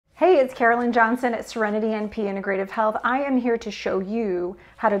Hey, it's Carolyn Johnson at Serenity NP Integrative Health. I am here to show you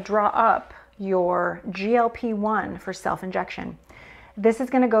how to draw up your GLP-1 for self-injection. This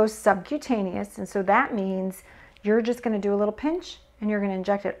is going to go subcutaneous, and so that means you're just going to do a little pinch and you're going to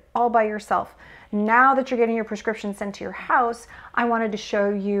inject it all by yourself. Now that you're getting your prescription sent to your house, I wanted to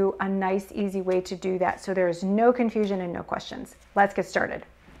show you a nice, easy way to do that so there's no confusion and no questions. Let's get started.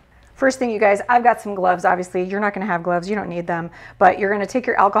 First thing, you guys, I've got some gloves. Obviously, you're not going to have gloves. You don't need them. But you're going to take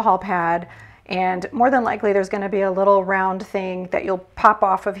your alcohol pad, and more than likely there's going to be a little round thing that you'll pop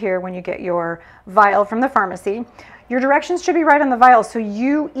off of here when you get your vial from the pharmacy. Your directions should be right on the vial, so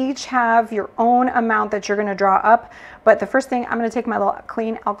you each have your own amount that you're going to draw up. But the first thing, I'm going to take my little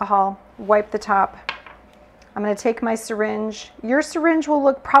clean alcohol, wipe the top. I'm going to take my syringe. Your syringe will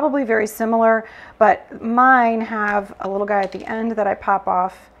look probably very similar, but mine have a little guy at the end that I pop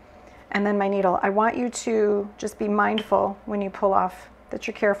off. And then my needle. I want you to just be mindful when you pull off that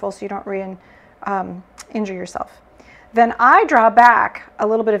you're careful so you don't injure yourself. Then I draw back a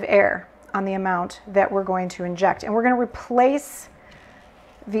little bit of air on the amount that we're going to inject. And we're going to replace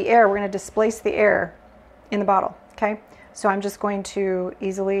the air. We're going to displace the air in the bottle. Okay? So I'm just going to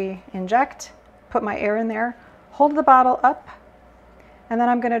easily inject, put my air in there, hold the bottle up, and then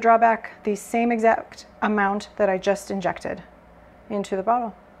I'm going to draw back the same exact amount that I just injected into the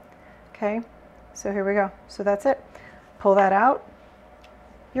bottle. Okay, so here we go. So that's it. Pull that out.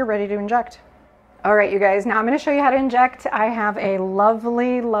 You're ready to inject. All right, you guys, now I'm going to show you how to inject. I have a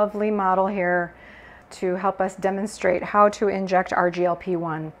lovely, lovely model here to help us demonstrate how to inject our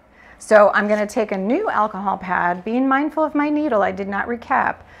GLP-1. So I'm going to take a new alcohol pad, being mindful of my needle. I did not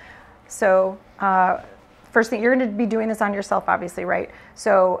recap. So first thing, you're going to be doing this on yourself, obviously, right?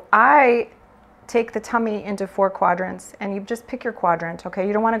 So I take the tummy into 4 quadrants, and you just pick your quadrant, okay?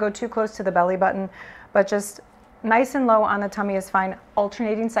 You don't want to go too close to the belly button, but just nice and low on the tummy is fine.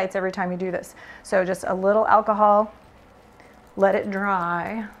 Alternating sites every time you do this. So just a little alcohol, let it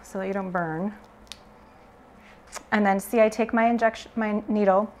dry so that you don't burn. And then see, I take my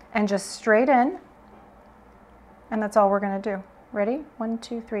needle and just straight in, and that's all we're going to do. Ready? 1,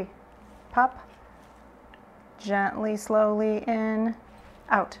 2, 3. Pop. Gently, slowly in,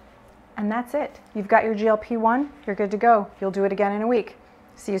 out. And that's it. You've got your GLP-1, you're good to go. You'll do it again in a week.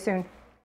 See you soon.